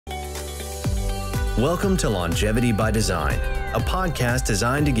Welcome to Longevity by Design, a podcast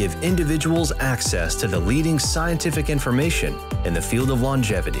designed to give individuals access to the leading scientific information in the field of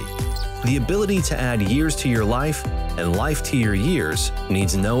longevity. The ability to add years to your life and life to your years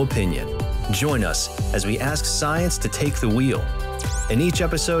needs no opinion. Join us as we ask science to take the wheel. In each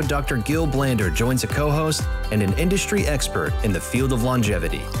episode, Dr. Gil Blander joins a co-host and an industry expert in the field of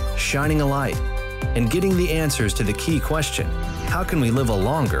longevity, shining a light and getting the answers to the key question: how can we live a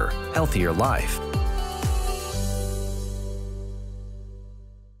longer, healthier life?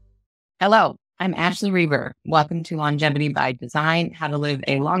 Hello, I'm Ashley Reber. Welcome to Longevity by Design, How to Live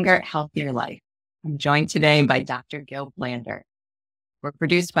a Longer, Healthier Life. I'm joined today by Dr. Gil Blander. We're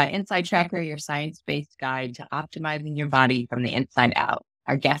produced by Inside Tracker, your science-based guide to optimizing your body from the inside out.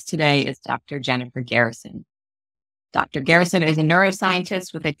 Our guest today is Dr. Jennifer Garrison. Dr. Garrison is a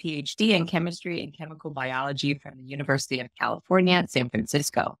neuroscientist with a PhD in chemistry and chemical biology from the University of California, San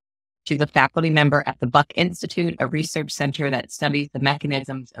Francisco. She's a faculty member at the Buck Institute, a research center that studies the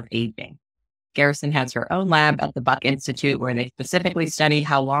mechanisms of aging. Garrison has her own lab at the Buck Institute where they specifically study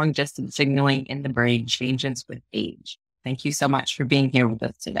how long-distance signaling in the brain changes with age. Thank you so much for being here with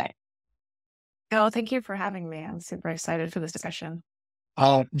us today. Oh, thank you for having me. I'm super excited for this discussion.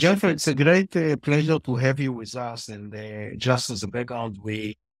 Jennifer, it's a great pleasure to have you with us. And just as a background,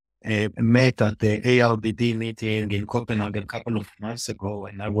 we met at the ARBD meeting in Copenhagen a couple of months ago,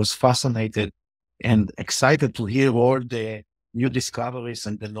 and I was fascinated and excited to hear all the new discoveries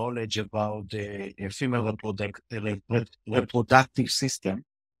and the knowledge about the female reproductive system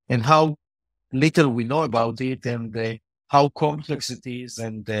and how little we know about it, and how complex it is,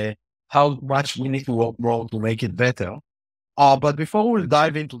 and how much we need to work more to make it better. But before we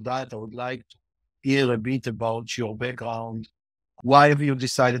dive into that, I would like to hear a bit about your background. Why have you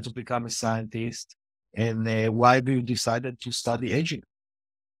decided to become a scientist, and why have you decided to study aging?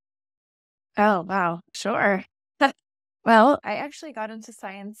 Oh, wow. Sure. Well, I actually got into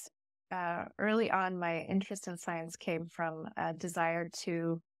science early on. My interest in science came from a desire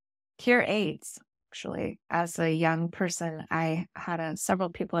to cure AIDS. Actually, as a young person, I had several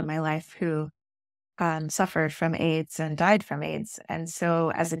people in my life who suffered from AIDS and died from AIDS. And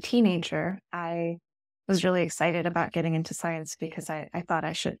so as a teenager, I was really excited about getting into science because I thought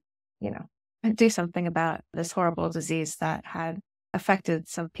I should, do something about this horrible disease that had affected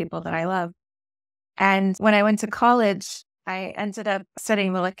some people that I love. And when I went to college, I ended up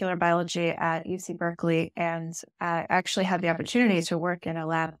studying molecular biology at UC Berkeley, and I actually had the opportunity to work in a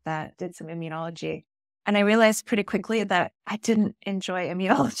lab that did some immunology. And I realized pretty quickly that I didn't enjoy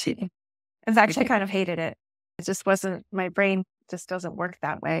immunology. In fact, I kind of hated it. It just wasn't, my brain just doesn't work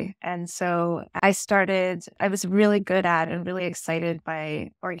that way. And so I was really good at and really excited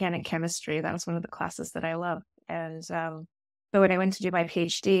by organic chemistry. That was one of the classes that I loved. And so when I went to do my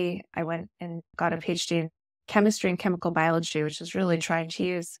PhD, I went and got a PhD in chemistry and chemical biology, which is really trying to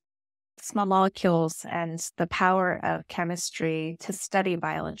use small molecules and the power of chemistry to study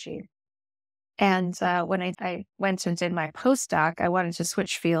biology. And when I went and did my postdoc, I wanted to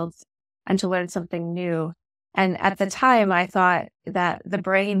switch fields and to learn something new. And at the time, I thought that the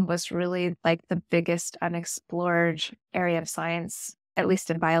brain was really like the biggest unexplored area of science, at least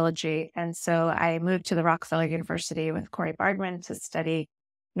in biology. And so I moved to the Rockefeller University with Corey Bardman to study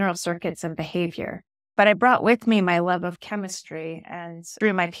neural circuits and behavior. But I brought with me my love of chemistry, and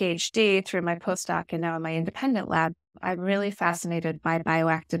through my PhD, through my postdoc, and now in my independent lab, I'm really fascinated by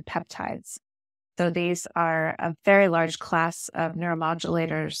bioactive peptides. So these are a very large class of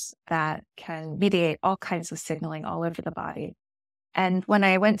neuromodulators that can mediate all kinds of signaling all over the body. And when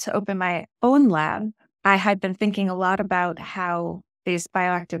I went to open my own lab, I had been thinking a lot about how these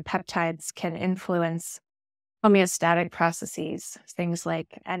bioactive peptides can influence homeostatic processes, things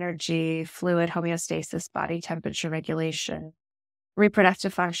like energy, fluid homeostasis, body temperature regulation,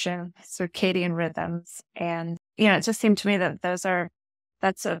 reproductive function, circadian rhythms. And, it just seemed to me that that's a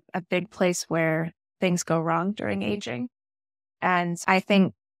big place where things go wrong during aging. And I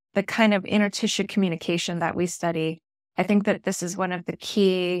think the kind of intertissue communication that we study, I think that this is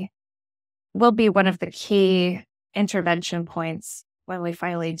will be one of the key intervention points when we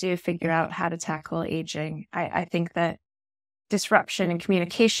finally do figure out how to tackle aging. I think that disruption in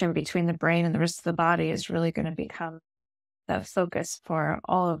communication between the brain and the rest of the body is really going to become the focus for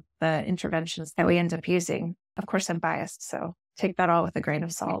all of the interventions that we end up using. Of course, I'm biased, so take that all with a grain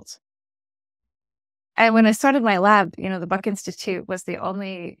of salt. And when I started my lab, the Buck Institute was the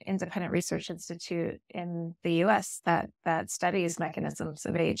only independent research institute in the U.S. that studies mechanisms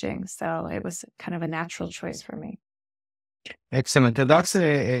of aging. So it was kind of a natural choice for me. Excellent. And that's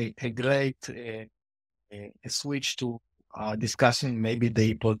a great switch to discussing maybe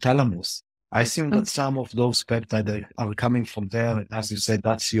the hypothalamus. I assume that some of those peptides are coming from there. And as you said,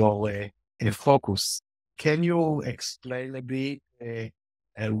 that's your focus. Can you explain a bit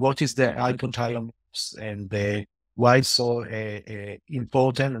what is the hypothalamus and why it's so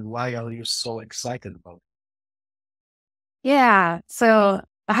important and why are you so excited about it? Yeah. So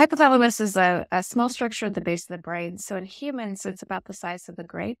the hypothalamus is a small structure at the base of the brain. So in humans, it's about the size of the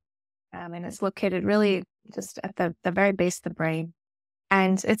grape. And it's located really just at the very base of the brain.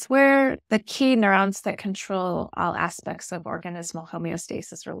 And it's where the key neurons that control all aspects of organismal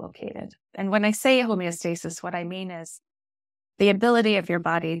homeostasis are located. And when I say homeostasis, what I mean is the ability of your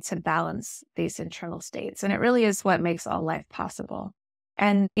body to balance these internal states. And it really is what makes all life possible.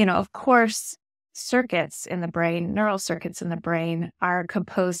 And, of course, circuits in the brain, neural circuits in the brain, are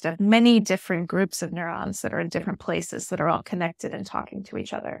composed of many different groups of neurons that are in different places that are all connected and talking to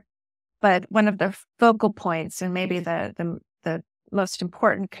each other. But one of the focal points, and maybe the most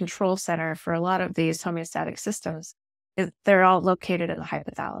important control center for a lot of these homeostatic systems, is they're all located in the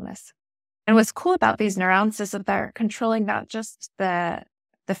hypothalamus. And what's cool about these neurons is that they're controlling not just the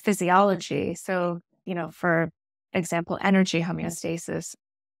physiology. So, for example, energy homeostasis,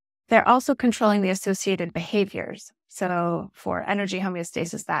 they're also controlling the associated behaviors. So for energy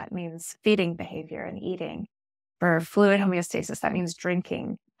homeostasis, that means feeding behavior and eating. For fluid homeostasis, that means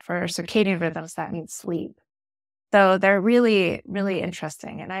drinking. For circadian rhythms, that means sleep. So they're really, really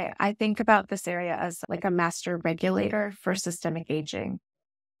interesting. And I think about this area as like a master regulator for systemic aging.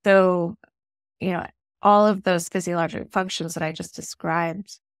 So, all of those physiologic functions that I just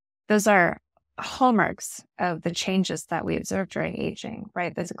described, those are hallmarks of the changes that we observe during aging,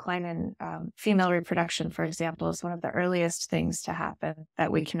 right? The decline in female reproduction, for example, is one of the earliest things to happen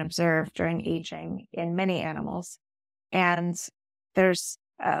that we can observe during aging in many animals. And there's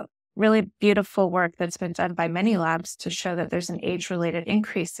really beautiful work that's been done by many labs to show that there's an age-related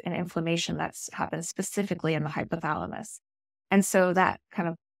increase in inflammation that's happened specifically in the hypothalamus. And so that kind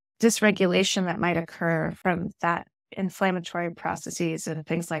of dysregulation that might occur from that inflammatory processes and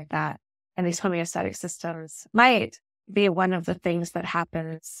things like that, and these homeostatic systems might be one of the things that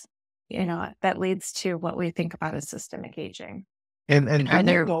happens, that leads to what we think about as systemic aging. And Are do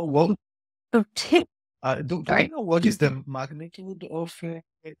there- you know what Oh, do Sorry. you know what is the magnitude of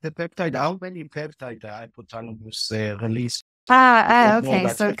the peptide? How many peptide the hypothalamus release? Okay.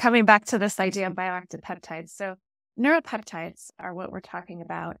 that's So it. coming back to this idea of bioactive peptides. So neuropeptides are what we're talking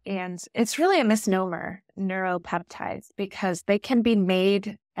about. And it's really a misnomer, neuropeptides, because they can be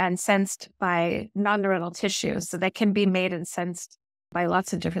made and sensed by non-neuronal tissues. So they can be made and sensed by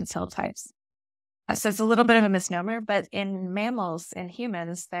lots of different cell types. So it's a little bit of a misnomer, but in mammals and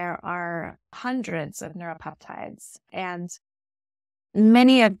humans, there are hundreds of neuropeptides. And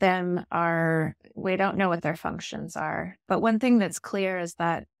many of them we don't know what their functions are. But one thing that's clear is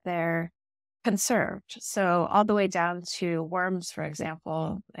that they're conserved. So all the way down to worms, for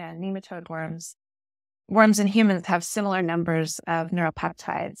example, and nematode worms. Worms and humans have similar numbers of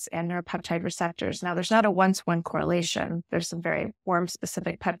neuropeptides and neuropeptide receptors. Now, there's not a one-to-one correlation. There's some very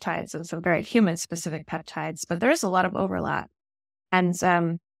worm-specific peptides and some very human-specific peptides, but there is a lot of overlap. And,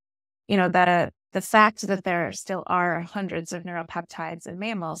 the fact that there still are hundreds of neuropeptides in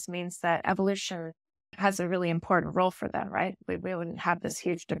mammals means that evolution has a really important role for them, right? We wouldn't have this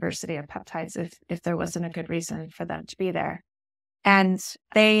huge diversity of peptides if there wasn't a good reason for them to be there. And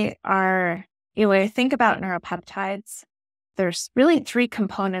they are, when I think about neuropeptides, there's really three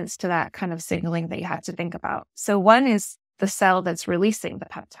components to that kind of signaling that you have to think about. So one is the cell that's releasing the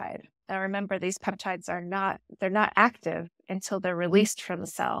peptide. Now remember, these peptides they're not active until they're released from the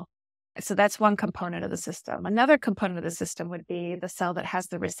cell. So that's one component of the system. Another component of the system would be the cell that has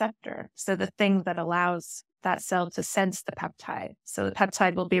the receptor. So the thing that allows that cell to sense the peptide. So the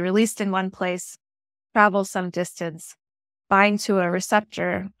peptide will be released in one place, travel some distance, bind to a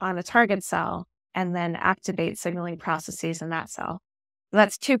receptor on a target cell, and then activate signaling processes in that cell.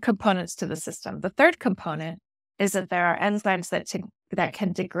 That's two components to the system. The third component is that there are enzymes that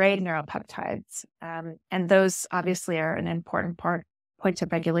can degrade neuropeptides. And those obviously are an important point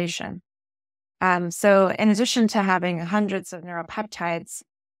of regulation. So in addition to having hundreds of neuropeptides,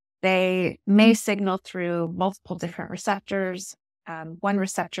 they may signal through multiple different receptors. One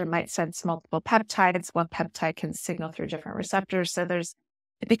receptor might sense multiple peptides. One peptide can signal through different receptors. So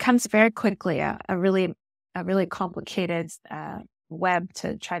it becomes very quickly a really complicated web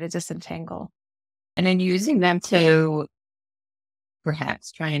to try to disentangle. And then using them to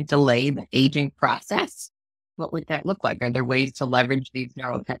perhaps try and delay the aging process. What would that look like? Are there ways to leverage these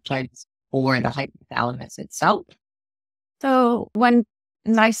neuropeptides for the hypothalamus itself? So one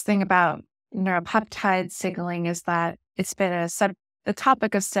nice thing about neuropeptide signaling is that it's been a the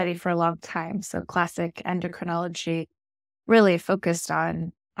topic of study for a long time. So classic endocrinology really focused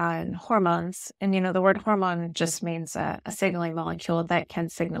on hormones. And, the word hormone just means a signaling molecule that can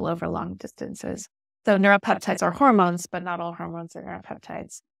signal over long distances. So neuropeptides are hormones, but not all hormones are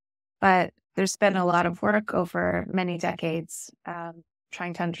neuropeptides. But there's been a lot of work over many decades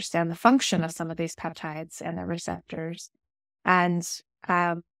trying to understand the function of some of these peptides and their receptors. And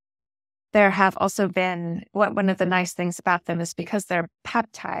there have also been, one of the nice things about them is because they're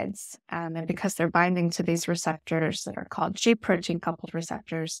peptides and because they're binding to these receptors that are called G protein coupled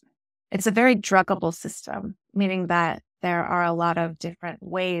receptors, it's a very druggable system, meaning that there are a lot of different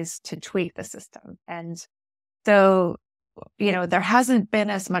ways to tweak the system. And so, there hasn't been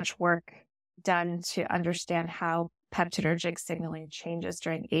as much work done to understand how peptidergic signaling changes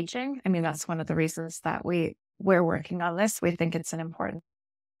during aging. I mean, that's one of the reasons that we're working on this. We think it's an important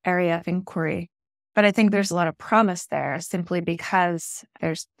area of inquiry. But I think there's a lot of promise there simply because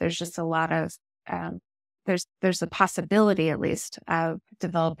there's just a lot of, there's a possibility at least of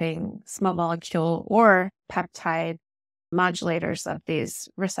developing small molecule or peptide modulators of these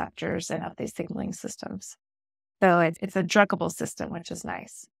receptors and of these signaling systems. So it's a druggable system, which is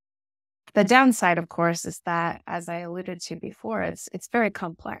nice. The downside, of course, is that, as I alluded to before, it's very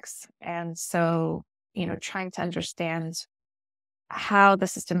complex. And so, trying to understand how the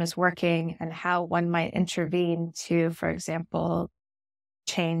system is working and how one might intervene to, for example,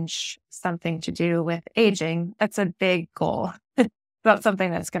 change something to do with aging, that's a big goal. It's not something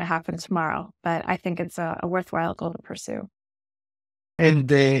that's going to happen tomorrow, but I think it's a worthwhile goal to pursue. And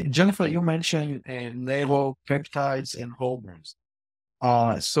Jennifer, you mentioned neuropeptides and hormones.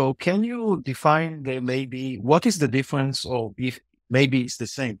 So can you define maybe what is the difference, or if maybe it's the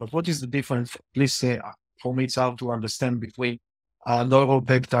same, but what is the difference, please say, for me it's hard to understand, between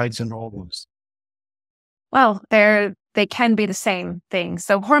neuropeptides and hormones? Well, they can be the same thing.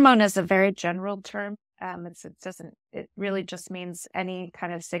 So hormone is a very general term. It really just means any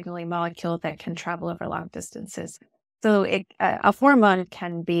kind of signaling molecule that can travel over long distances. So a hormone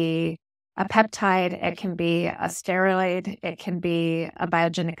can be a peptide, it can be a steroid, it can be a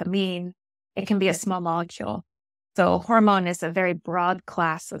biogenic amine, it can be a small molecule. So hormone is a very broad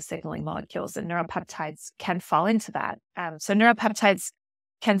class of signaling molecules, and neuropeptides can fall into that. So neuropeptides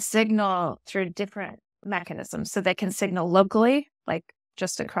can signal through different mechanisms. So they can signal locally, like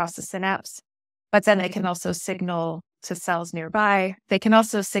just across the synapse, but then they can also signal to cells nearby. They can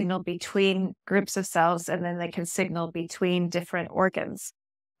also signal between groups of cells, and then they can signal between different organs.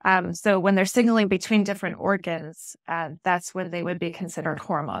 So when they're signaling between different organs, that's when they would be considered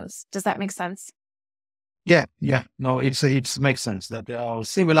hormones. Does that make sense? Yeah. No, it makes sense that they are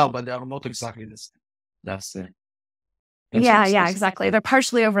similar, but they are not exactly this. That's it. Yeah, exactly. They're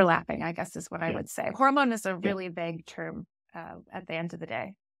partially overlapping, I guess is what I would say. Hormone is a really vague term at the end of the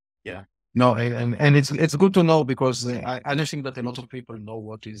day. Yeah. No, and it's good to know, because I don't think that a lot of people know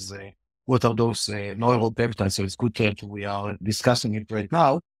what are those neuropeptides. So it's good that we are discussing it right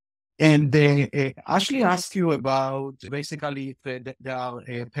now. And Ashley asked you about basically if there are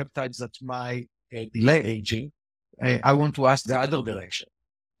peptides that might delay aging. I want to ask the other direction.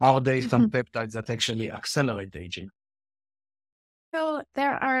 Are there some peptides that actually accelerate aging? So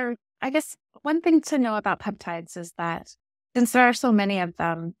there are, I guess, one thing to know about peptides is that since there are so many of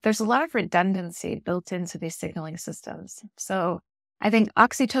them, there's a lot of redundancy built into these signaling systems. So I think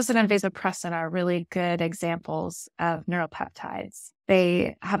oxytocin and vasopressin are really good examples of neuropeptides.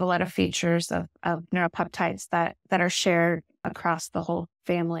 They have a lot of features of neuropeptides that are shared across the whole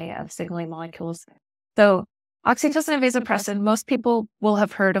family of signaling molecules. So oxytocin and vasopressin, most people will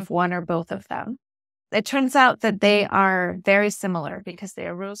have heard of one or both of them. It turns out that they are very similar because they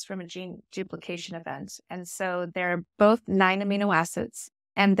arose from a gene duplication event. And so they're both 9 amino acids,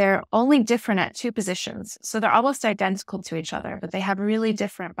 and they're only different at 2 positions. So they're almost identical to each other, but they have really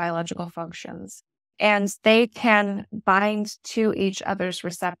different biological functions. And they can bind to each other's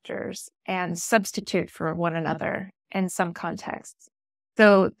receptors and substitute for one another in some contexts.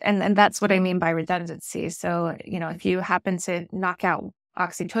 So, and that's what I mean by redundancy. So, if you happen to knock out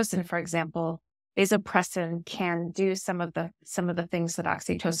oxytocin, for example, vasopressin can do some of the things that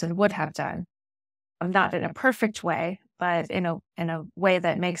oxytocin would have done, not in a perfect way, but in a way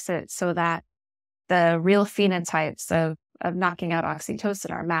that makes it so that the real phenotypes of knocking out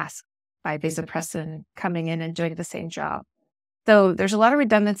oxytocin are masked by vasopressin coming in and doing the same job. So there's a lot of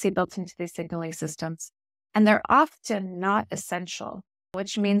redundancy built into these signaling systems, and they're often not essential,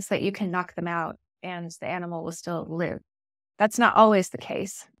 which means that you can knock them out and the animal will still live. That's not always the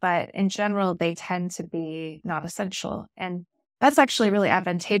case, but in general, they tend to be not essential. And that's actually really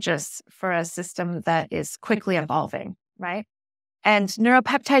advantageous for a system that is quickly evolving, right? And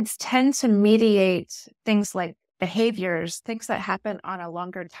neuropeptides tend to mediate things like behaviors, things that happen on a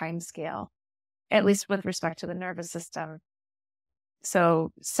longer time scale, at least with respect to the nervous system.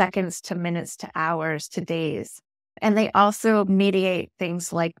 So seconds to minutes to hours to days. And they also mediate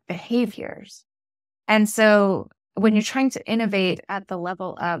things like behaviors. And so when you're trying to innovate at the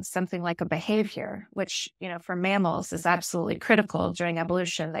level of something like a behavior, which, for mammals is absolutely critical during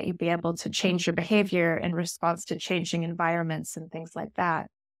evolution, that you be able to change your behavior in response to changing environments and things like that.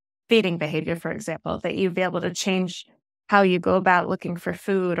 Feeding behavior, for example, that you'd be able to change how you go about looking for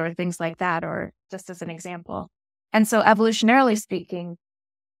food or things like that, or just as an example. And so evolutionarily speaking,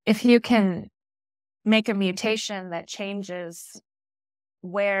 if you can make a mutation that changes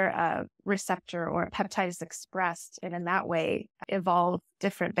where a receptor or a peptide is expressed, and in that way evolve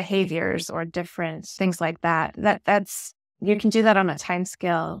different behaviors or different things like that, that's you can do that on a time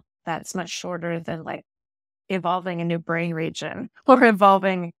scale that's much shorter than like evolving a new brain region or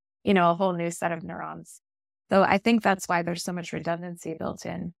evolving, a whole new set of neurons. So I think that's why there's so much redundancy built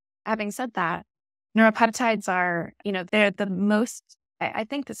in. Having said that, neuropeptides are, they're the most, I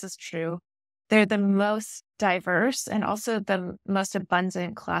think this is true, they're the most diverse and also the most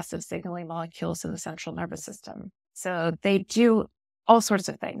abundant class of signaling molecules in the central nervous system. So they do all sorts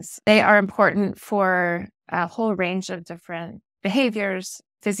of things. They are important for a whole range of different behaviors.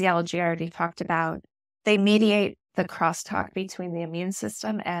 Physiology I already talked about. They mediate the crosstalk between the immune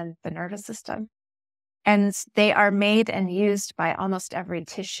system and the nervous system. And they are made and used by almost every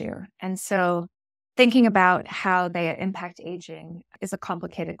tissue. And so thinking about how they impact aging is a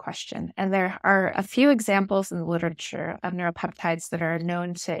complicated question. And there are a few examples in the literature of neuropeptides that are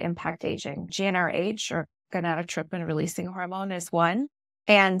known to impact aging. GnRH, or gonadotropin releasing hormone, is one.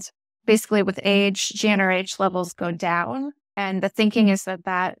 And basically with age, GnRH levels go down. And the thinking is that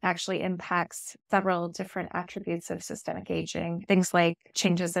that actually impacts several different attributes of systemic aging, things like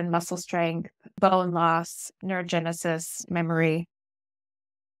changes in muscle strength, bone loss, neurogenesis, memory.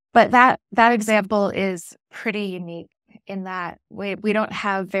 But that example is pretty unique in that we don't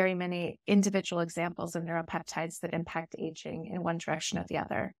have very many individual examples of neuropeptides that impact aging in one direction or the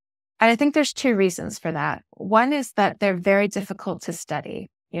other. And I think there's two reasons for that. One is that they're very difficult to study.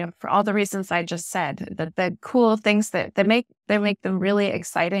 For all the reasons I just said, that the cool things that make them really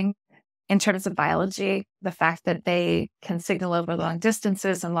exciting in terms of biology, the fact that they can signal over long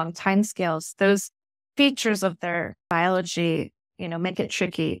distances and long time scales, those features of their biology, make it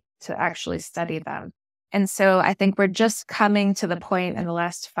tricky to actually study them. And so I think we're just coming to the point in the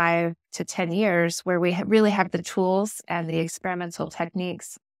last 5 to 10 years where we really have the tools and the experimental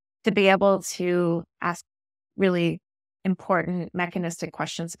techniques to be able to ask really important mechanistic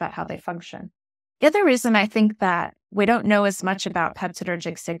questions about how they function. The other reason I think that we don't know as much about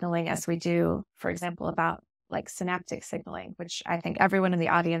peptidergic signaling as we do, for example, about like synaptic signaling, which I think everyone in the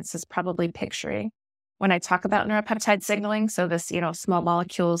audience is probably picturing when I talk about neuropeptide signaling. So this, small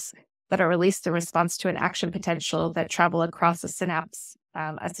molecules that are released in response to an action potential that travel across a synapse,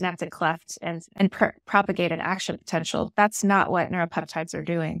 a synaptic cleft, and propagate an action potential. That's not what neuropeptides are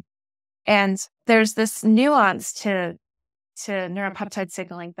doing. And there's this nuance to neuropeptide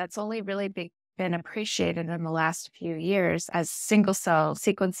signaling that's only really been appreciated in the last few years as single cell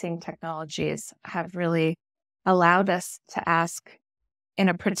sequencing technologies have really allowed us to ask in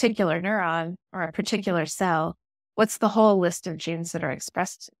a particular neuron or a particular cell, what's the whole list of genes that are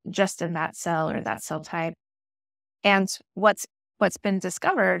expressed just in that cell or that cell type? And what's been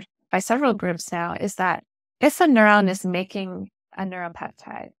discovered by several groups now is that if a neuron is making a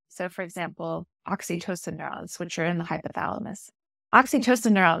neuropeptide, so for example, oxytocin neurons, which are in the hypothalamus,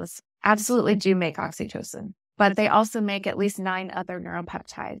 oxytocin neurons absolutely do make oxytocin, but they also make at least 9 other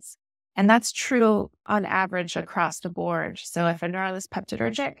neuropeptides. And that's true on average across the board. So if a neuron is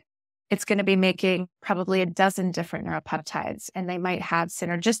peptidergic, it's going to be making probably a dozen different neuropeptides, and they might have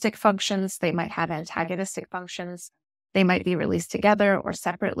synergistic functions. They might have antagonistic functions. They might be released together or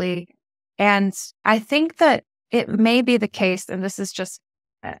separately. And I think that it may be the case, and this is just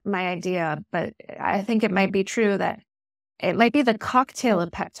my idea, but I think it might be true that it might be the cocktail of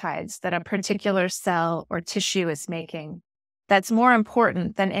peptides that a particular cell or tissue is making that's more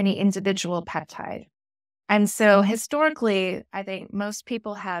important than any individual peptide. And so historically, I think most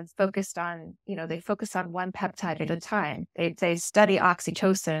people have focused on, they focus on one peptide at a time. They study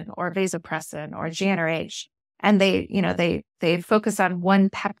oxytocin or vasopressin or GnRH, and they focus on one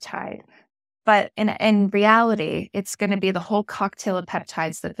peptide. But in reality, it's going to be the whole cocktail of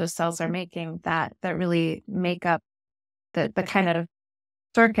peptides that those cells are making that really make up the kind of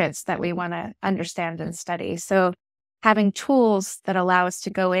circuits that we want to understand and study. So having tools that allow us to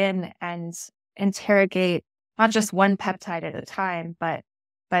go in and interrogate not just one peptide at a time, but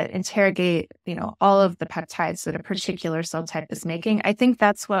interrogate, all of the peptides that a particular cell type is making. I think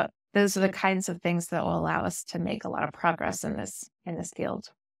those are the kinds of things that will allow us to make a lot of progress in this field.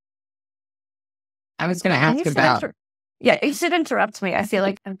 I was going to ask about. Yeah, you should interrupt me. I feel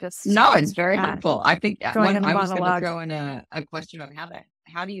like I'm just. No, it's very helpful. I think I was going to throw in a question of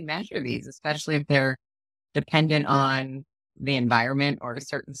how do you measure these, especially if they're dependent on the environment or a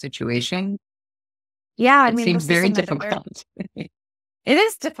certain situation? Yeah, it seems very difficult. It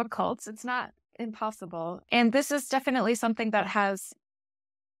is difficult. It's not impossible. And this is definitely something that has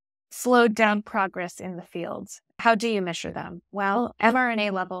slowed down progress in the field. How do you measure them? Well,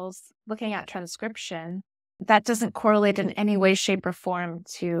 mRNA levels, looking at transcription, that doesn't correlate in any way, shape, or form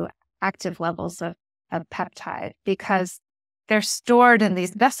to active levels of peptide because they're stored in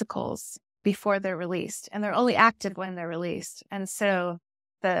these vesicles before they're released, and they're only active when they're released. And so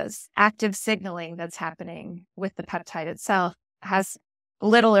the active signaling that's happening with the peptide itself has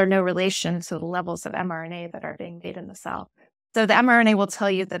little or no relation to the levels of mRNA that are being made in the cell. So the mRNA will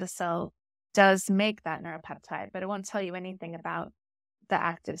tell you that a cell does make that neuropeptide, but it won't tell you anything about the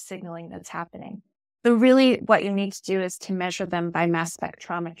active signaling that's happening. So really what you need to do is to measure them by mass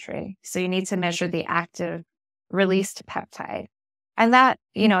spectrometry. So you need to measure the active released peptide. And that,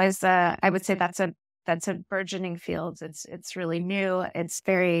 is I would say that's a burgeoning field. It's really new. It's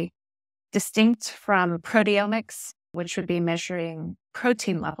very distinct from proteomics, which would be measuring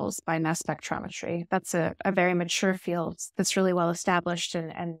protein levels by mass spectrometry. That's a very mature field that's really well established,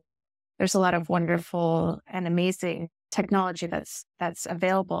 and there's a lot of wonderful and amazing technology that's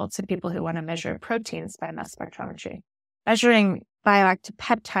available to people who want to measure proteins by mass spectrometry. Measuring bioactive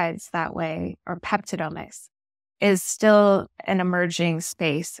peptides that way, or peptidomics, is still an emerging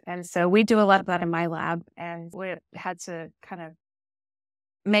space. And so we do a lot of that in my lab, and we had to kind of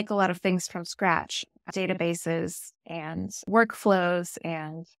make a lot of things from scratch, databases and workflows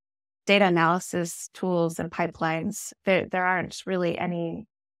and data analysis tools and pipelines. There aren't really any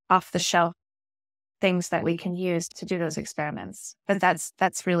off-the-shelf things that we can use to do those experiments. But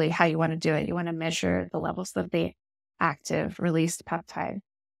that's really how you want to do it. You want to measure the levels of the active released peptide.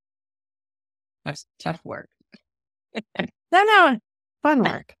 That's tough work. No, fun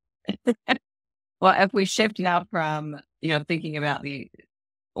work. Well, if we shift now from, thinking about the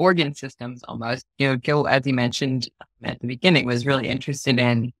organ systems almost, Gil, as you mentioned at the beginning, was really interested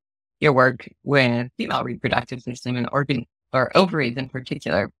in your work with female reproductive system and organ or ovaries in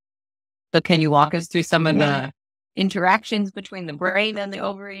particular. So can you walk us through some of the interactions between the brain and the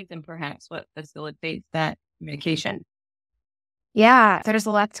ovaries and perhaps what facilitates that communication? Yeah, there's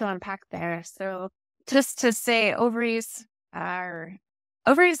a lot to unpack there. So just to say, ovaries are,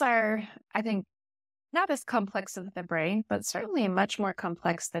 I think, not as complex as the brain, but certainly much more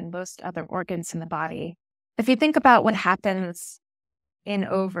complex than most other organs in the body. If you think about what happens in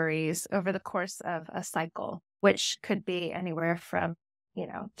ovaries over the course of a cycle, which could be anywhere from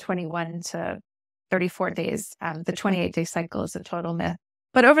 21 to 34 days. The 28-day cycle is a total myth.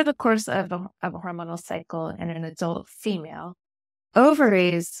 But over the course of a hormonal cycle in an adult female,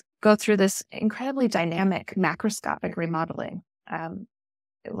 ovaries go through this incredibly dynamic macroscopic remodeling.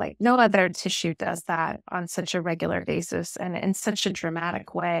 Like no other tissue does that on such a regular basis and in such a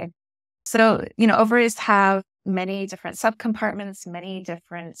dramatic way. So, ovaries have many different subcompartments, many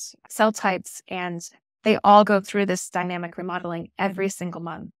different cell types, and they all go through this dynamic remodeling every single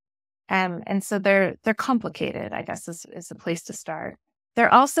month. And so they're complicated, I guess, is a place to start.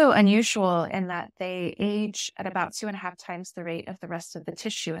 They're also unusual in that they age at about 2.5 times the rate of the rest of the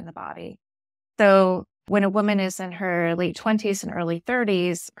tissue in the body. So when a woman is in her late 20s and early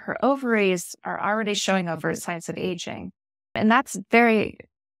 30s, her ovaries are already showing overt signs of aging. And that's very,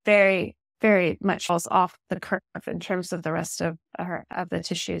 very, very much falls off the curve in terms of the rest of the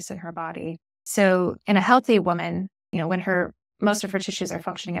tissues in her body. So in a healthy woman, when most of her tissues are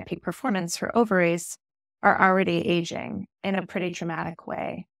functioning at peak performance, her ovaries are already aging in a pretty dramatic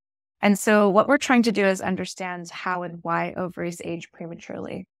way. And so what we're trying to do is understand how and why ovaries age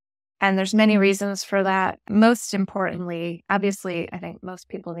prematurely. And there's many reasons for that. Most importantly, obviously, I think most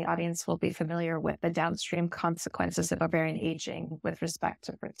people in the audience will be familiar with the downstream consequences of ovarian aging with respect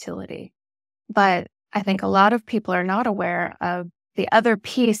to fertility. But I think a lot of people are not aware of the other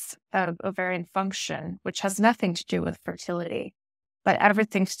piece of ovarian function, which has nothing to do with fertility, but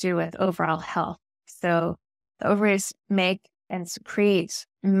everything to do with overall health. So the ovaries make and secrete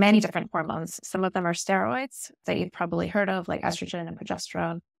many different hormones. Some of them are steroids that you've probably heard of, like estrogen and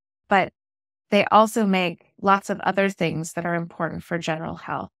progesterone. But they also make lots of other things that are important for general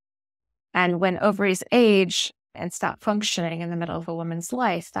health. And when ovaries age, and stop functioning in the middle of a woman's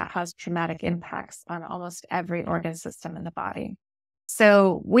life, that has dramatic impacts on almost every organ system in the body.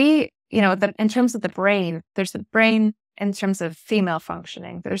 So in terms of the brain, there's the brain in terms of female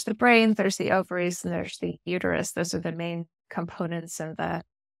functioning. There's the brain, there's the ovaries, and there's the uterus. Those are the main components of the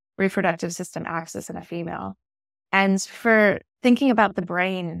reproductive system axis in a female. And for thinking about the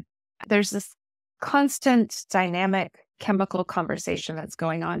brain, there's this constant dynamic chemical conversation that's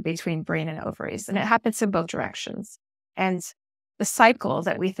going on between brain and ovaries, and it happens in both directions. And the cycle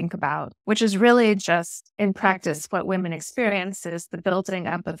that we think about, which is really just in practice what women experience, is the building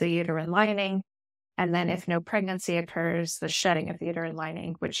up of the uterine lining. And then if no pregnancy occurs, the shedding of the uterine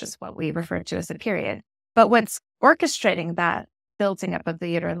lining, which is what we refer to as a period. But what's orchestrating that building up of the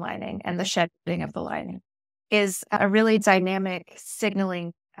uterine lining and the shedding of the lining is a really dynamic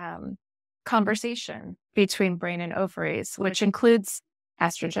signaling conversation between brain and ovaries, which includes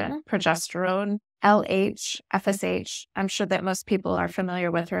estrogen, progesterone, LH, FSH. I'm sure that most people are familiar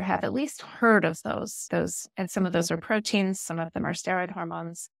with or have at least heard of those. And some of those are proteins, some of them are steroid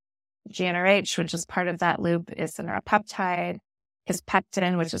hormones. GnRH, which is part of that loop, is a neuropeptide.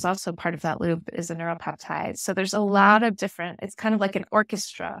 Pectin, which is also part of that loop, is a neuropeptide. So there's a lot of it's kind of like an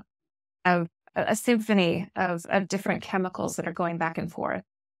orchestra of a symphony of different chemicals that are going back and forth.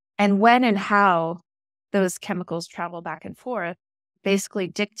 And when and how those chemicals travel back and forth basically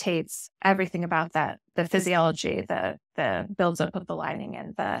dictates everything about that, the physiology, the buildup of the lining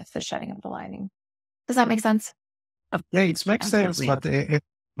and the shedding of the lining. Does that make sense? Yeah, it makes sense.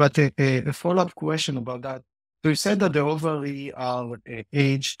 But a follow-up question about that. So you said that the ovary are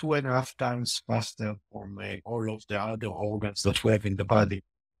aged 2.5 times faster from all of the other organs that we have in the body.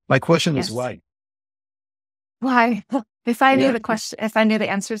 My question is why? Why? If I knew the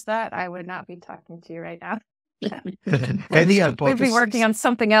answers to that, I would not be talking to you right now. Any hypothesis? We'd be working on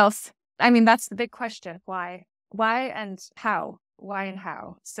something else. I mean, that's the big question. Why? Why and how? Why and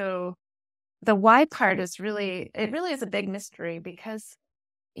how? So the why part is really is a big mystery, because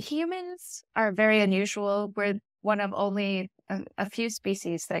humans are very unusual. We're one of only a few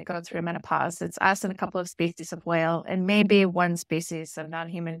species that go through menopause. It's us and a couple of species of whale and maybe one species of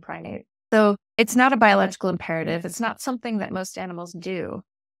non-human primate. So it's not a biological imperative. It's not something that most animals do.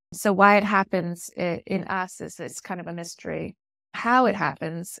 So why it happens in us is kind of a mystery. How it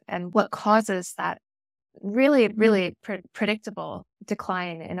happens and what causes that really, really predictable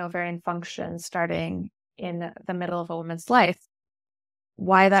decline in ovarian function starting in the middle of a woman's life.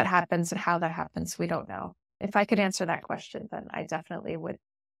 Why that happens and how that happens, we don't know. If I could answer that question, then I definitely would.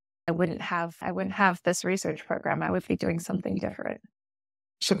 I wouldn't have this research program. I would be doing something different.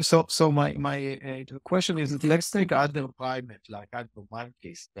 So my question is, let's take other primates like other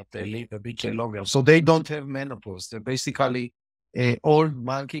monkeys that they live a bit longer. So they don't have menopause. They're basically old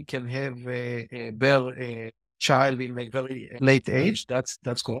monkey can have bear a child in a very late age.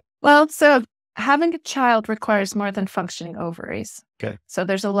 That's cool. Well, so having a child requires more than functioning ovaries. Okay. So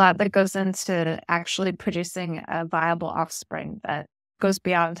there's a lot that goes into actually producing a viable offspring that goes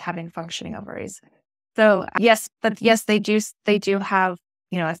beyond having functioning ovaries. So yes, they do have,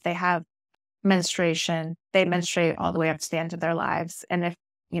 if they have menstruation, they menstruate all the way up to the end of their lives. And if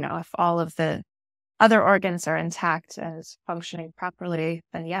all of the other organs are intact and functioning properly,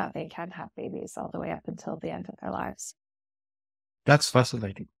 then yeah, they can have babies all the way up until the end of their lives. That's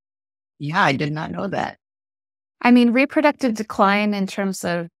fascinating. Yeah, I did not know that. I mean, reproductive decline in terms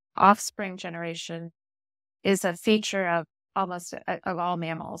of offspring generation is a feature of almost of all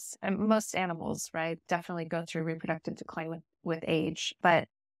mammals, and most animals, right, definitely go through reproductive decline with age. But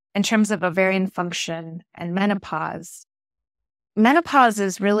in terms of ovarian function and menopause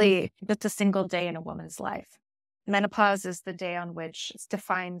is really just a single day in a woman's life. Menopause is the day on which it's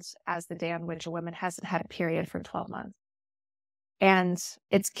defined as the day on which a woman hasn't had a period for 12 months. And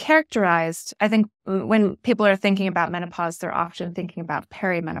it's characterized, I think when people are thinking about menopause, they're often thinking about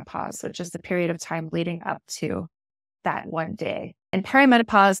perimenopause, which is the period of time leading up to that one day. And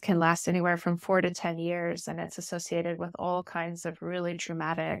perimenopause can last anywhere from 4 to 10 years, and it's associated with all kinds of really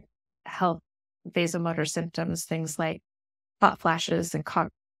dramatic health vasomotor symptoms, things like hot flashes and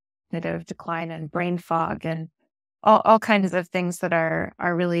cognitive decline and brain fog and all kinds of things that are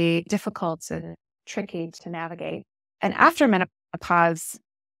really difficult and tricky to navigate. And after menopause,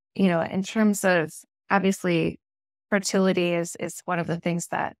 in terms of obviously fertility is one of the things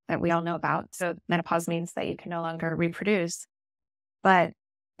that we all know about. So menopause means that you can no longer reproduce. But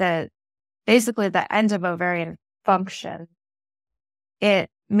basically the end of ovarian function, it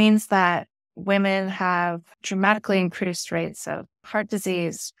means that women have dramatically increased rates of heart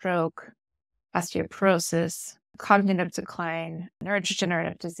disease, stroke, osteoporosis, cognitive decline,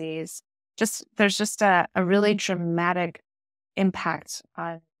 neurodegenerative disease, there's just a really dramatic impact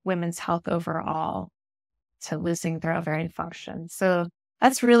on women's health overall to losing their ovarian function. So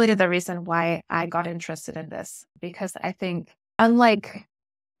that's really the reason why I got interested in this, because I think unlike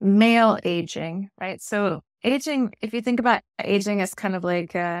male aging, right? So aging, if you think about aging as kind of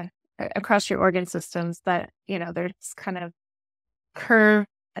like across your organ systems, that, there's kind of curve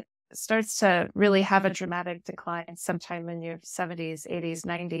starts to really have a dramatic decline sometime in your 70s, 80s,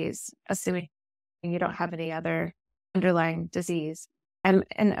 90s, assuming you don't have any other underlying disease. And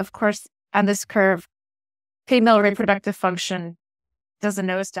of course, on this curve, female reproductive function does a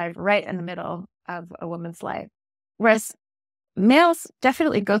nosedive right in the middle of a woman's life. Whereas males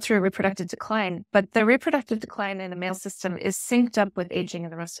definitely go through a reproductive decline, but the reproductive decline in the male system is synced up with aging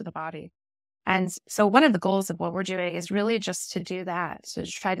in the rest of the body. And so one of the goals of what we're doing is really just to do that, to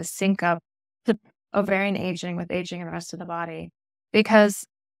try to sync up the ovarian aging with aging in the rest of the body. Because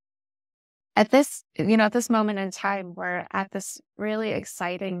at this moment in time, we're at this really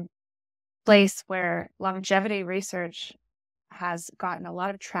exciting place where longevity research has gotten a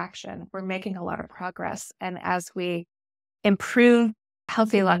lot of traction. We're making a lot of progress. And as we improve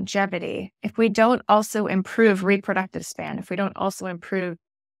healthy longevity, if we don't also improve reproductive span, if we don't also improve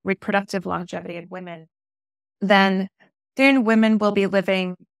reproductive longevity in women, then soon women will be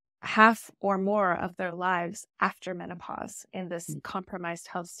living half or more of their lives after menopause in this compromised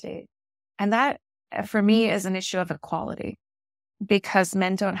health state. And that, for me, is an issue of equality, because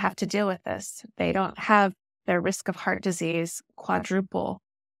men don't have to deal with this. They don't have their risk of heart disease quadruple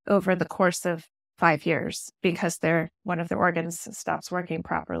over the course of 5 years because one of their organs stops working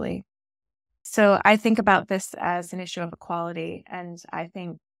properly. So I think about this as an issue of equality, and I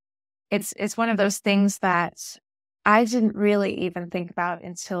think it's one of those things that I didn't really even think about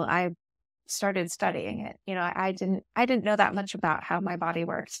until I started studying it. I didn't know that much about how my body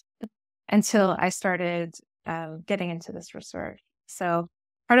works until I started getting into this research. So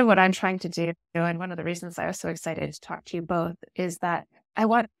part of what I'm trying to do, and one of the reasons I was so excited to talk to you both, is that I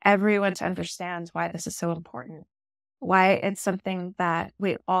want everyone to understand why this is so important, why it's something that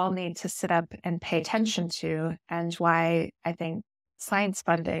we all need to sit up and pay attention to, and why I think science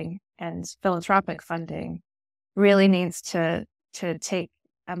funding and philanthropic funding really needs to take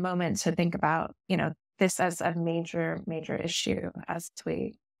a moment to think about, this as a major, major issue as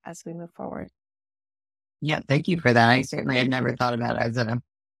we move forward. Yeah, thank you for that. I certainly had never thought about it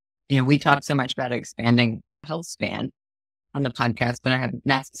as we talk so much about expanding health span on the podcast, but I haven't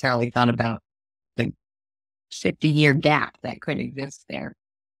necessarily thought about the 50-year gap that could exist there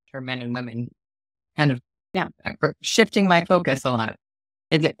for men and women. Kind of, shifting my focus a lot.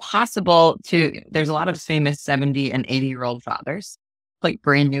 Is it possible there's a lot of famous 70 and 80-year-old fathers, like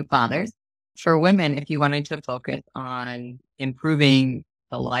brand new fathers. For women, if you wanted to focus on improving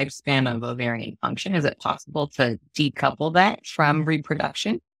the lifespan of ovarian function, is it possible to decouple that from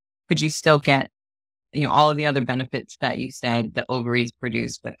reproduction? Could you still get, all of the other benefits that you said the ovaries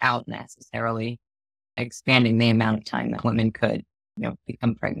produce without necessarily expanding the amount of time that women could,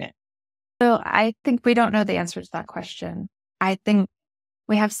 become pregnant? So I think we don't know the answer to that question. I think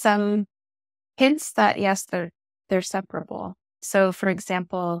we have some hints that, yes, they're separable. So, for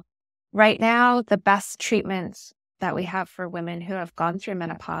example, right now, the best treatment that we have for women who have gone through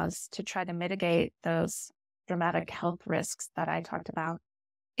menopause to try to mitigate those dramatic health risks that I talked about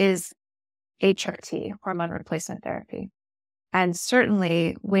is HRT, hormone replacement therapy. And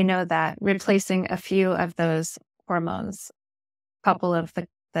certainly we know that replacing a few of those hormones,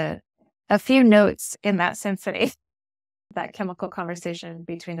 a few notes in that symphony, that chemical conversation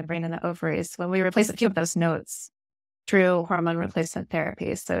between the brain and the ovaries, when we replace a few of those notes through hormone replacement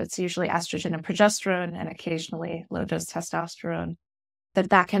therapy, so it's usually estrogen and progesterone and occasionally low-dose testosterone,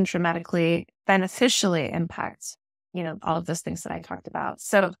 that can dramatically beneficially impact, all of those things that I talked about.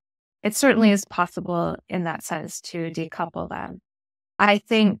 So it certainly is possible in that sense to decouple them. I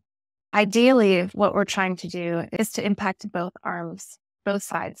think ideally what we're trying to do is to impact both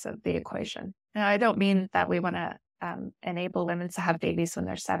sides of the equation. Now, I don't mean that we want to enable women to have babies when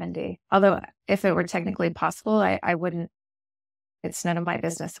they're 70. Although if it were technically possible, I wouldn't, it's none of my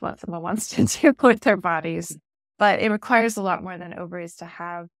business what someone wants to do with their bodies. But it requires a lot more than ovaries to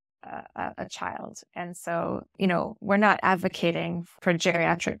have a child. And so, we're not advocating for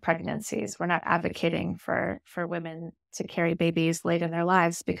geriatric pregnancies. We're not advocating for women to carry babies late in their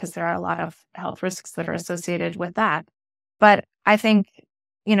lives because there are a lot of health risks that are associated with that. But I think,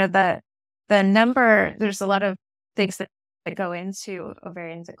 the number, there's a lot of things that go into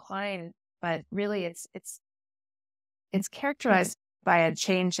ovarian decline, but really it's characterized by a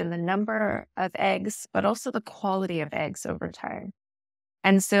change in the number of eggs, but also the quality of eggs over time.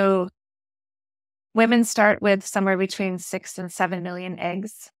 And so women start with somewhere between 6 and 7 million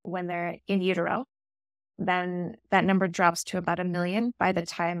eggs when they're in utero. Then that number drops to about 1 million by the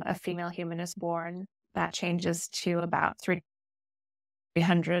time a female human is born. That changes to about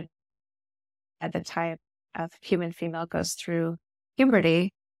 300 at the time a human female goes through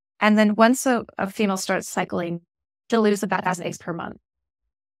puberty. And then once a female starts cycling, she'll lose about 1,000 eggs per month.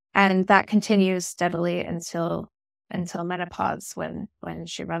 And that continues steadily until menopause when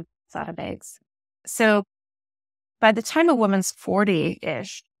she runs out of eggs. So by the time a woman's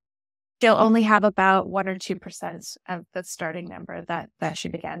 40-ish, she'll only have about 1 or 2% of the starting number that she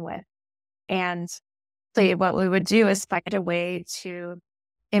began with. And so what we would do is find a way to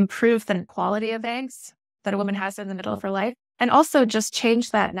improve the quality of eggs that a woman has in the middle of her life, and also just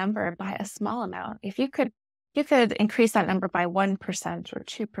change that number by a small amount. If you could increase that number by 1% or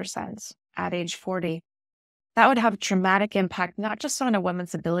 2% at age 40, that would have a dramatic impact, not just on a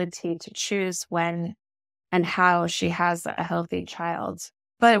woman's ability to choose when and how she has a healthy child,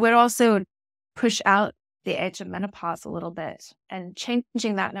 but it would also push out the age of menopause a little bit. And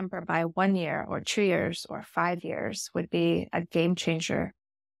changing that number by 1 year or 2 years or 5 years would be a game changer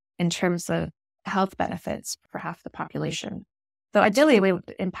in terms of health benefits for half the population. So ideally, we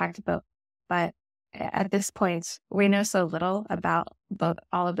would impact both. But at this point, we know so little about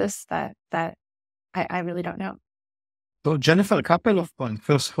all of this that I really don't know. So Jennifer, a couple of points.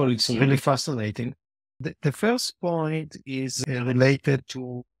 First of all, it's really fascinating. The first point is related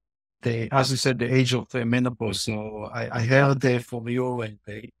to as you said, the age of menopause. So I heard from you, and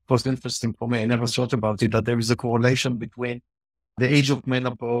it was interesting for me. I never thought about it, that there is a correlation between the age of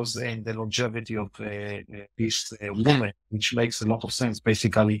menopause and the longevity of this woman, which makes a lot of sense.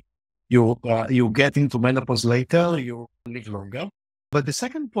 Basically, you get into menopause later, you live longer. But the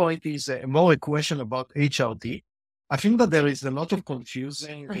second point is more a question about HRT. I think that there is a lot of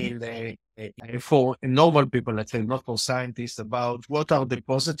confusion for normal people, let's say, not for scientists, about what are the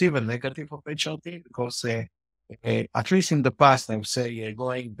positive and negative of HRT, because at least in the past, I would say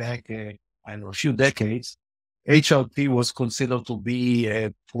going back a few decades, HRT was considered to be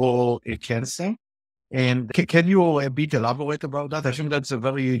pro-cancer. And can you a bit elaborate about that? I think that's a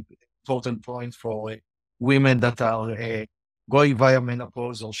very important point for women that are going via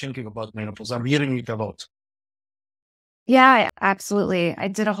menopause or thinking about menopause. I'm hearing it a lot. Yeah, absolutely. I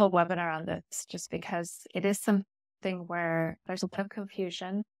did a whole webinar on this just because it is something where there's a lot of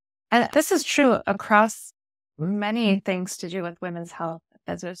confusion. And this is true across many things to do with women's health.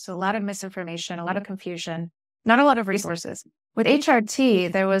 There's a lot of misinformation, a lot of confusion, not a lot of resources. With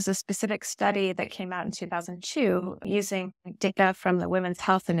HRT, there was a specific study that came out in 2002 using data from the Women's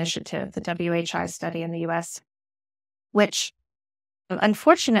Health Initiative, the WHI study in the US, which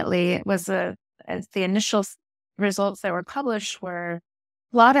unfortunately was the initial results that were published were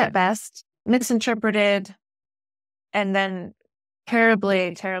flawed at best, misinterpreted, and then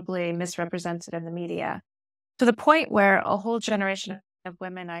terribly, terribly misrepresented in the media, to the point where a whole generation of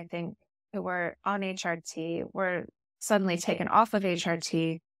women, I think, who were on HRT were suddenly taken off of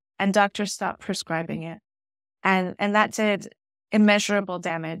HRT, and doctors stopped prescribing it. And that did immeasurable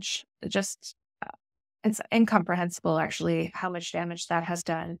damage. It's incomprehensible, actually, how much damage that has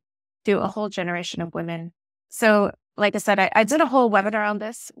done to a whole generation of women. So, like I said, I did a whole webinar on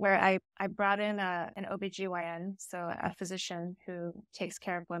this where I brought in an OBGYN, so a physician who takes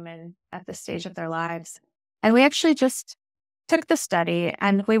care of women at this stage of their lives. And we actually just took the study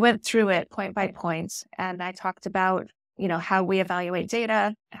and we went through it point by point. And I talked about, how we evaluate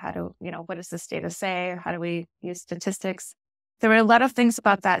data, what does this data say? How do we use statistics? There were a lot of things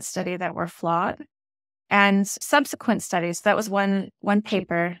about that study that were flawed. And subsequent studies, that was one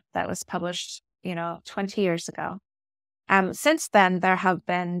paper that was published 20 years ago. Since then, there have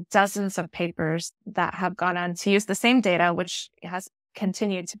been dozens of papers that have gone on to use the same data, which has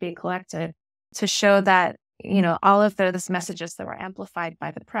continued to be collected, to show that, all of those messages that were amplified by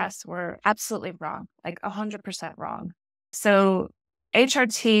the press were absolutely wrong, like 100% wrong. So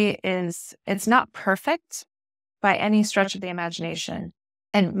HRT it's not perfect by any stretch of the imagination.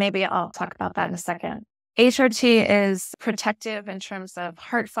 And maybe I'll talk about that in a second. HRT is protective in terms of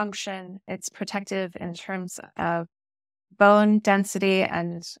heart function. It's protective in terms of bone density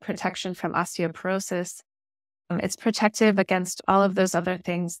and protection from osteoporosis. It's protective against all of those other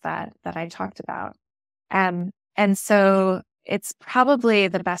things that I talked about. And so it's probably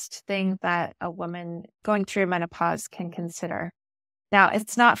the best thing that a woman going through menopause can consider. Now,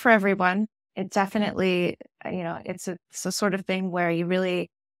 it's not for everyone. It definitely, it's a sort of thing where you really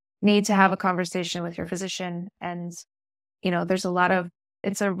need to have a conversation with your physician. And, there's a lot of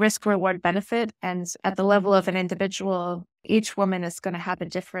it's a risk reward benefit. And at the level of an individual, each woman is going to have a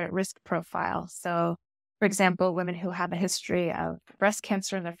different risk profile. So, for example, women who have a history of breast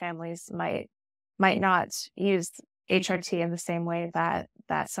cancer in their families might not use HRT in the same way that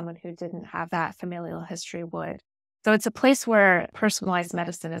someone who didn't have that familial history would. So it's a place where personalized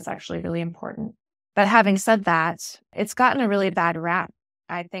medicine is actually really important. But having said that, it's gotten a really bad rap,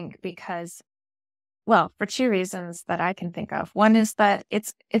 I think, because, well, for two reasons that I can think of. One is that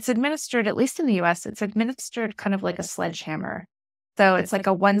it's administered, at least in the US, it's administered kind of like a sledgehammer. So it's like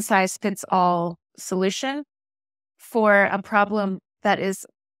a one-size-fits-all solution for a problem that is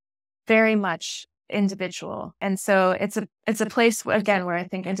very much individual. And so it's a place, again, where I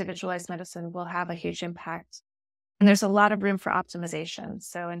think individualized medicine will have a huge impact. And there's a lot of room for optimization.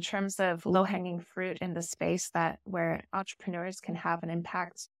 So in terms of low-hanging fruit in the space where entrepreneurs can have an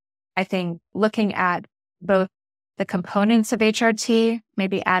impact, I think looking at both the components of HRT,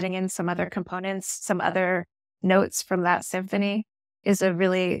 maybe adding in some other components, some other notes from that symphony is a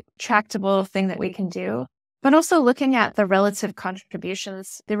really tractable thing that we can do. But also looking at the relative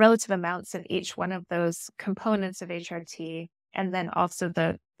contributions, the relative amounts of each one of those components of HRT, and then also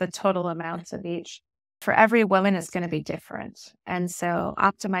the total amounts of each. For every woman, it's going to be different. And so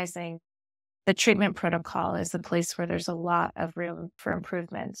optimizing the treatment protocol is a place where there's a lot of room for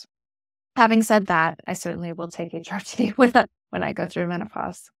improvement. Having said that, I certainly will take HRT when I go through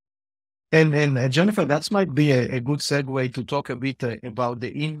menopause. And Jennifer, that might be a good segue to talk a bit about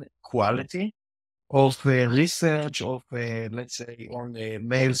the inequality of research of, let's say, on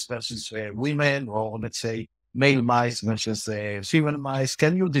males versus women, or let's say male mice versus female mice.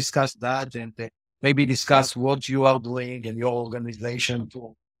 Can you discuss that and maybe discuss what you are doing in your organization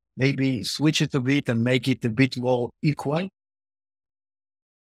to maybe switch it a bit and make it a bit more equal?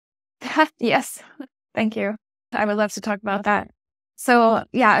 Yes, thank you. I would love to talk about that. So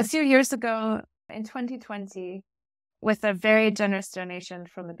yeah, a few years ago in 2020, with a very generous donation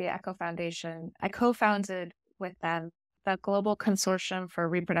from the Be Echo Foundation, I co-founded with them the Global Consortium for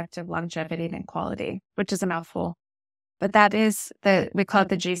Reproductive Longevity and Equality, which is a mouthful. But that is we call it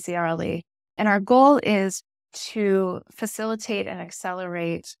the GCRLE. And our goal is to facilitate and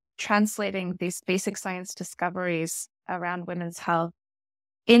accelerate translating these basic science discoveries around women's health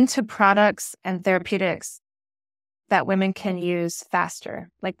into products and therapeutics that women can use faster.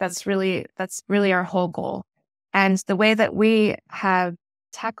 Like that's really our whole goal. And the way that we have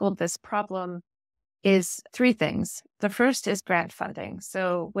tackled this problem is three things. The first is grant funding.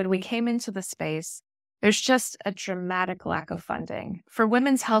 So when we came into the space, there's just a dramatic lack of funding for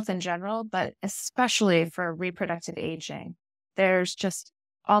women's health in general, but especially for reproductive aging. There's just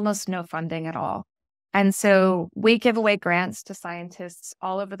almost no funding at all. And so we give away grants to scientists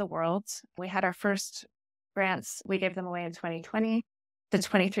all over the world. We had our first grants. We gave them away in 2020 to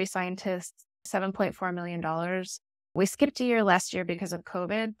 23 scientists, $7.4 million. We skipped a year last year because of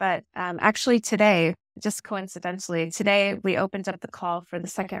COVID, but actually today, just coincidentally, today we opened up the call for the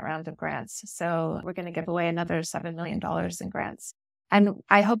second round of grants. So we're going to give away another $7 million in grants. And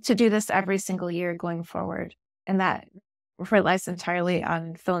I hope to do this every single year going forward. And that relies entirely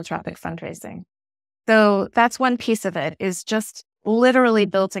on philanthropic fundraising. So that's one piece of it, is just literally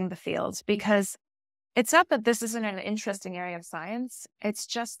building the field, because it's not that this isn't an interesting area of science. It's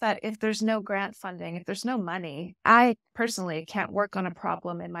just that if there's no grant funding, if there's no money, I personally can't work on a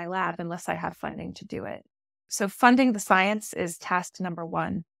problem in my lab unless I have funding to do it. So funding the science is task number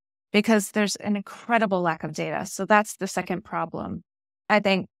one, because there's an incredible lack of data. So that's the second problem. I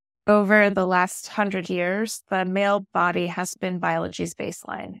think over the last 100 years, the male body has been biology's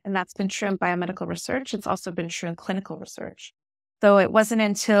baseline, and that's been true in biomedical research. It's also been true in clinical research. So it wasn't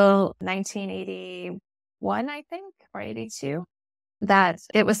until 1981, I think, or 82, that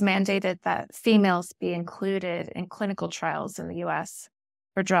it was mandated that females be included in clinical trials in the US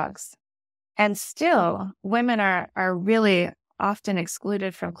for drugs. And still, women are really often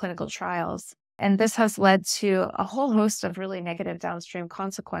excluded from clinical trials. And this has led to a whole host of really negative downstream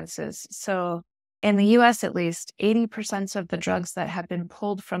consequences. So in the US, at least, 80% of the drugs that have been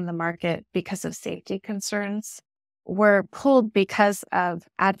pulled from the market because of safety concerns were pulled because of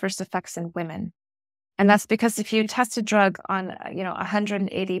adverse effects in women. And that's because if you test a drug on,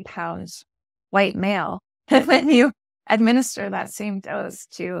 180 pounds white male, when you administer that same dose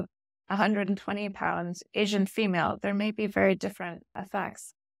to 120 pounds Asian female, there may be very different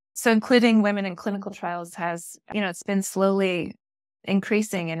effects. So including women in clinical trials has, it's been slowly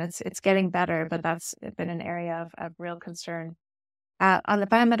increasing, and it's getting better, but that's been an area of real concern. On the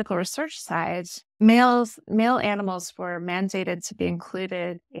biomedical research side, male animals were mandated to be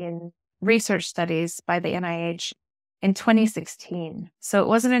included in research studies by the NIH in 2016. So it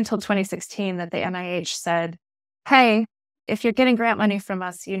wasn't until 2016 that the NIH said, hey, if you're getting grant money from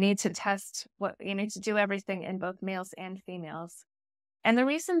us, you need to do everything in both males and females. And the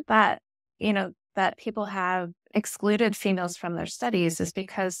reason that, that people have excluded females from their studies is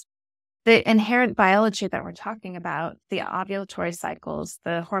because the inherent biology that we're talking about, the ovulatory cycles,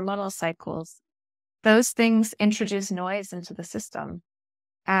 the hormonal cycles, those things introduce noise into the system.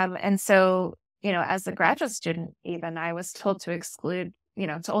 And so, as a graduate student, even I was told to exclude,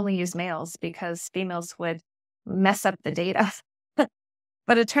 to only use males because females would mess up the data.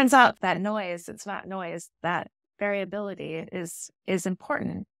 But it turns out that it's not noise, that variability is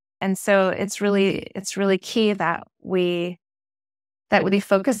important. And so it's really key that we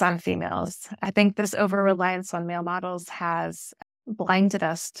focus on females. I think this over-reliance on male models has blinded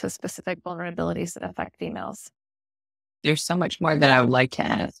us to specific vulnerabilities that affect females. There's so much more that I would like to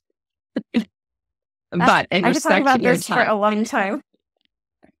ask. But in I could talk about this time, for a long time.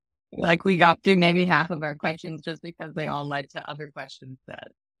 Like we got through maybe half of our questions just because they all led to other questions that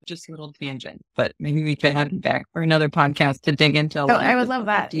just a little tangent. But maybe we could have you back for another podcast to dig into. I would love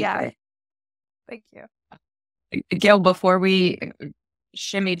that. Yeah. Thank you. Gail, before we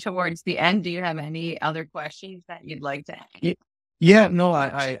shimmy towards the end, do you have any other questions that you'd like to ask? Yeah, no,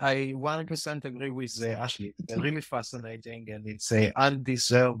 I 100% agree with Ashley. It's really fascinating, and it's an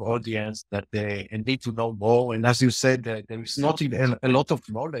undeserved audience that they need to know more. And as you said, there is not even a lot of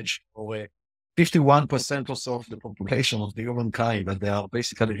knowledge for 51% or so of the population of the humankind, but they are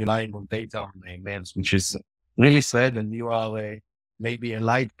basically relying on data on males, which is really sad. And you are maybe a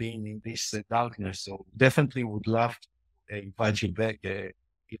light being in this darkness. So definitely would love to invite you back if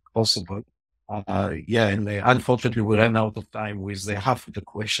possible. And unfortunately, we ran out of time with half of the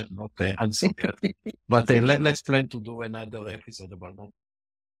question, not the answer. But let's plan to do another episode about that.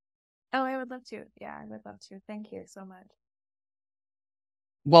 Oh, I would love to. Yeah, I would love to. Thank you so much.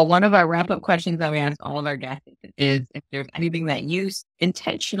 Well, one of our wrap-up questions that we ask all of our guests is if there's anything that you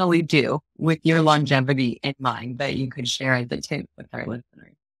intentionally do with your longevity in mind that you could share as a tip with our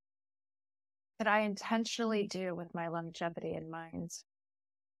listeners. That I intentionally do with my longevity in mind.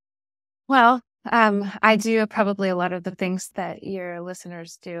 Well, I do probably a lot of the things that your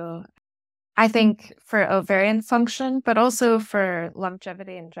listeners do. I think for ovarian function, but also for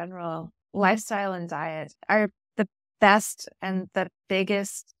longevity in general, lifestyle and diet are the best and the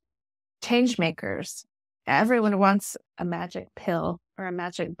biggest change makers. Everyone wants a magic pill or a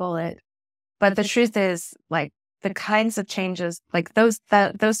magic bullet. But the truth is, like, the kinds of changes, like those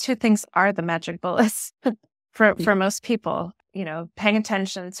two things are the magic bullets for most people. Paying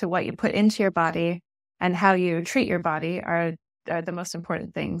attention to what you put into your body and how you treat your body are the most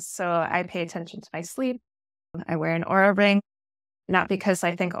important things. So I pay attention to my sleep. I wear an Oura ring, not because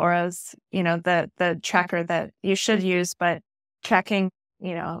I think Oura's, the tracker that you should use, but tracking,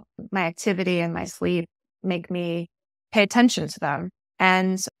 my activity and my sleep make me pay attention to them.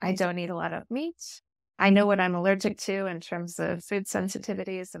 And I don't eat a lot of meat. I know what I'm allergic to in terms of food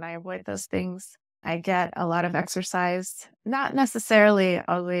sensitivities, and I avoid those things. I get a lot of exercise, not necessarily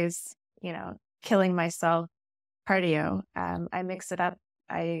always, killing myself, cardio. I mix it up.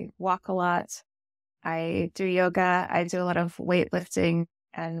 I walk a lot. I do yoga. I do a lot of weightlifting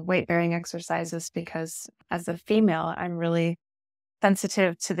and weight-bearing exercises because as a female, I'm really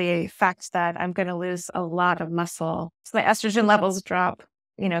sensitive to the fact that I'm going to lose a lot of muscle. So my estrogen levels drop.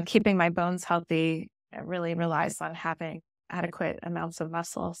 Keeping my bones healthy really relies on having adequate amounts of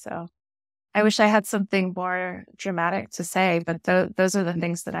muscle. So I wish I had something more dramatic to say, but those are the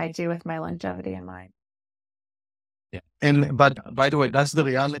things that I do with my longevity in mind. Yeah. But by the way, that's the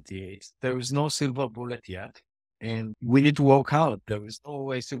reality. There is no silver bullet yet, and we need to work hard. There is no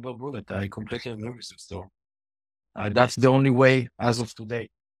way silver bullet. I completely agree with you. So that's the only way as of today.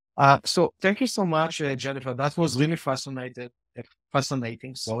 So thank you so much, Jennifer. That was really fascinating.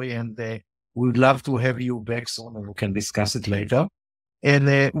 Sorry, and we would love to have you back soon, and we can discuss it later.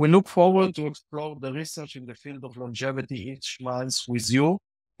 And we look forward to explore the research in the field of longevity each month with you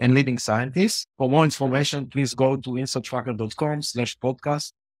and leading scientists. For more information, please go to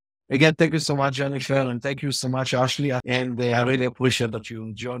insighttracker.com/podcast. Again, thank you so much, Jennifer, and thank you so much, Ashley. And I really appreciate that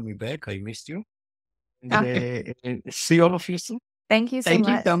you joined me back. I missed you. And see all of you soon. Thank you so much.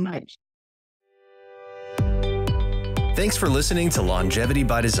 Thank you so much. Thanks for listening to Longevity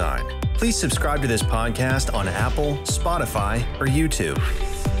by Design. Please subscribe to this podcast on Apple, Spotify, or YouTube.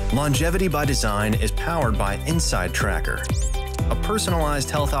 Longevity by Design is powered by Insight Tracker, a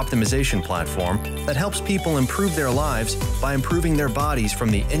personalized health optimization platform that helps people improve their lives by improving their bodies from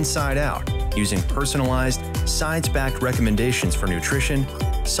the inside out using personalized, science-backed recommendations for nutrition,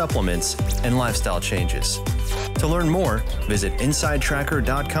 supplements, and lifestyle changes. To learn more, visit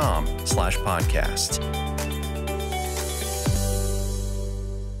insidetracker.com/podcast.